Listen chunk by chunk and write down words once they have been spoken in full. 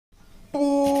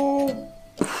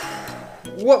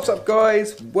What's up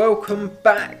guys, welcome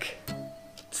back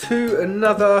to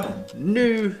another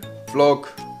new vlog.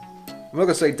 I'm not going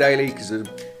to say daily because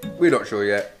we're not sure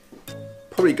yet.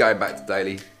 Probably going back to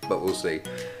daily, but we'll see.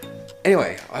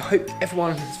 Anyway, I hope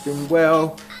everyone has been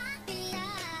well.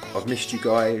 I've missed you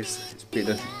guys. It's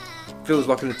been feels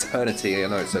like an eternity. I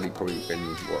know it's only probably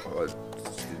been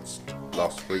since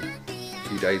last week, a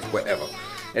few days, whatever.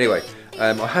 Anyway,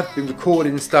 I have been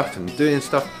recording stuff and doing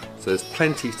stuff, so there's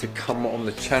plenty to come on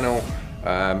the channel.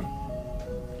 As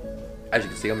you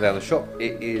can see, I'm down the shop.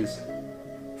 It is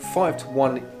 5 to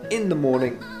 1 in the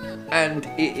morning, and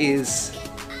it is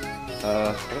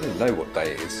I don't even know what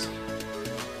day it is.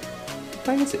 What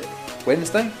day is it?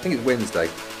 Wednesday? I think it's Wednesday.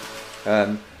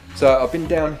 So I've been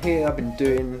down here. I've been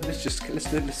doing. Let's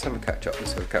have a catch up.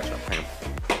 Let's have a catch up. Hang on.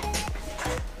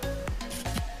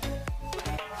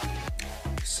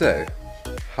 So,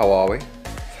 how are we?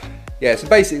 Yeah. So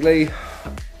basically,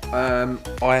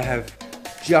 I have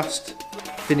just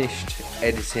finished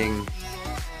editing.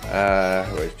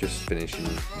 Well, it's just finishing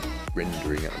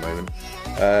rendering at the moment.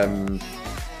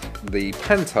 The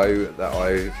panto that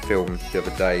I filmed the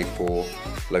other day for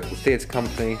local theatre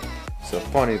company. So I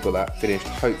finally got that finished.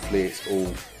 Hopefully it's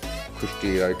all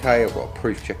cushy okay. I've got to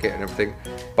proof check it and everything,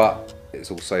 but it's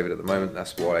all saved at the moment.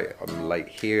 That's why I'm late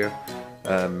here.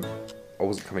 I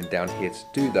wasn't coming down here to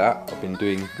do that. I've been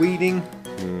doing weeding.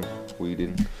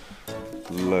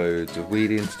 Loads of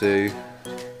weeding to do.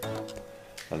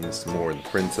 And there's some more in the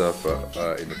printer,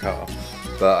 but in the cutter.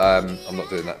 But I'm not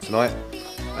doing that tonight.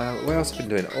 What else have I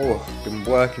been doing? Oh, I've been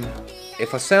working.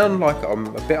 If I sound like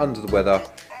I'm a bit under the weather,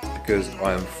 it's because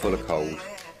I am full of cold.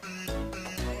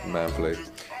 Man flu.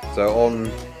 So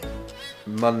on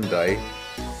Monday,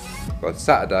 well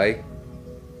Saturday,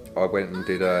 I went and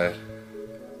did a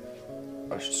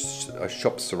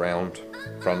shop surround,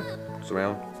 front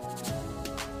surround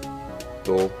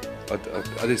door. I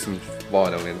did some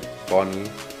vinyl.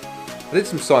 I did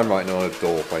some sign writing on a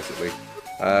door basically,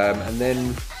 and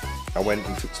then I went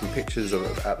and took some pictures of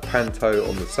it at the panto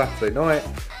on the Saturday night,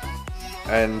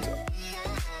 and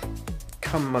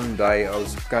come Monday I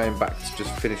was going back to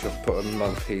just finish off putting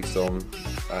another piece on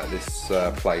at this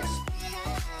place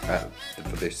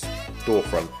for this door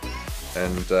front,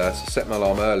 and so set my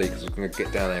alarm early because I was going to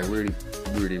get down there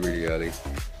really early.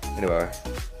 Anyway,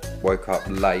 woke up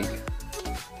late,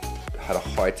 had a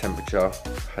high temperature,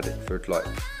 had it for like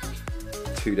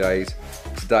 2 days.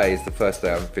 Today is the first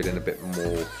day I'm feeling a bit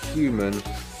more human,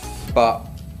 but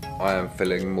I am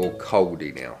feeling more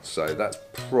coldy now. So that's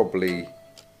probably,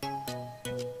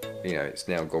 you know, it's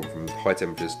now gone from high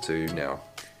temperatures to now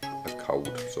a cold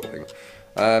sort of thing.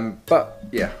 But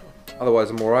yeah, otherwise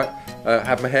I'm alright.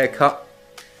 Had my hair cut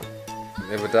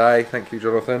the other day, thank you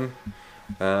Jonathan.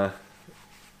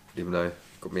 Even though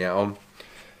got me out on.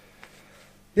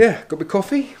 Yeah, got me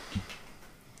coffee.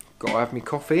 Got to have me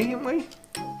coffee, haven't we?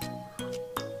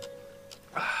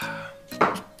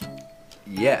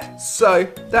 Yeah, so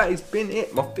that has been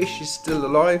it. My fish is still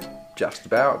alive, just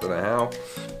about, I don't know how,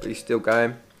 but he's still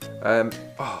going.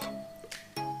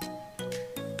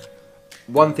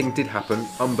 One thing did happen,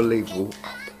 unbelievable.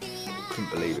 Couldn't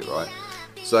believe it, right?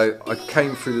 So I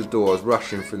came through the door, I was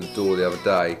rushing through the door the other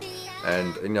day,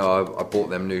 and you know, I bought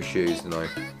them new shoes, didn't I?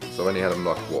 So I only had them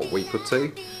like, what, a week or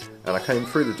two? And I came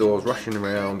through the door, I was rushing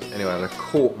around, anyway, and I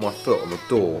caught my foot on the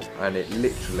door, and it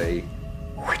literally,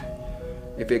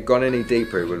 if it had gone any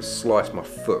deeper, it would have sliced my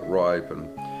foot right open.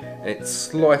 And it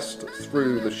sliced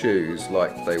through the shoes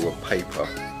like they were paper,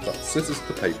 like scissors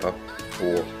to paper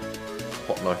or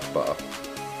hot knife to butter.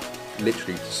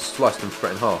 Literally sliced them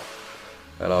straight in half.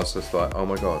 And I was just like, oh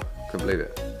my god, couldn't believe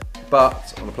it.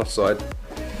 But on the plus side,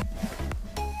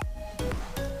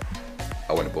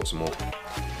 I went and bought some more.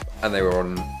 And they were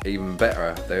on even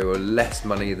better. They were less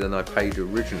money than I paid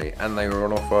originally, and they were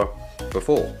on offer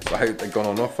before. So I hope they've gone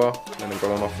on offer, then they've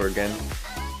gone on offer again,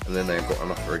 and then they've got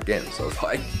an offer again. So I was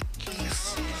like,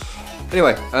 yes.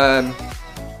 Anyway,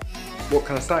 what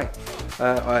can I say?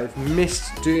 I've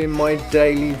missed doing my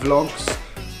daily vlogs.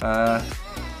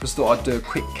 Just thought I'd do a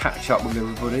quick catch up with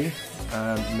everybody.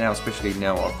 Now, especially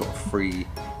now I've got free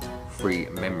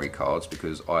memory cards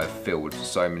because I've filled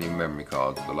so many memory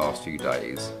cards the last few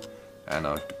days, and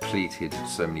I've depleted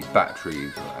so many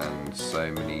batteries and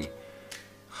so many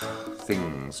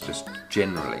things just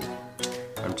generally.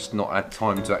 I've just not had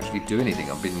time to actually do anything.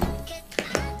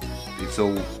 It's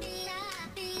all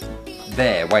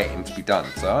there waiting to be done.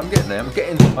 So I'm getting there.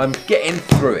 I'm getting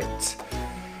through it.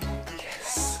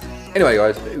 Yes. Anyway,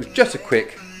 guys, it was just a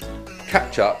quick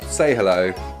catch up. Say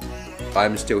hello.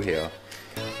 I'm still here.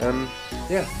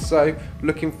 Yeah, so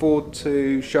looking forward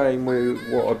to showing you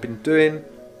what I've been doing.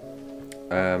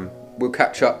 We'll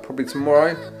catch up probably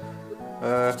tomorrow.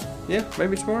 Yeah,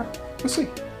 maybe tomorrow. We'll see.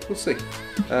 We'll see.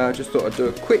 Just thought I'd do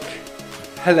a quick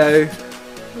hello,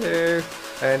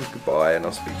 and goodbye, and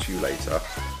I'll speak to you later.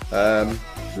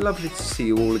 Lovely to see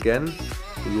you all again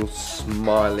with your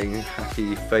smiling,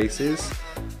 happy faces.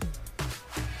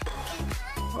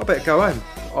 I better go home.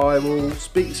 I will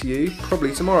speak to you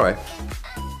probably tomorrow.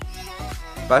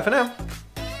 Bye for now.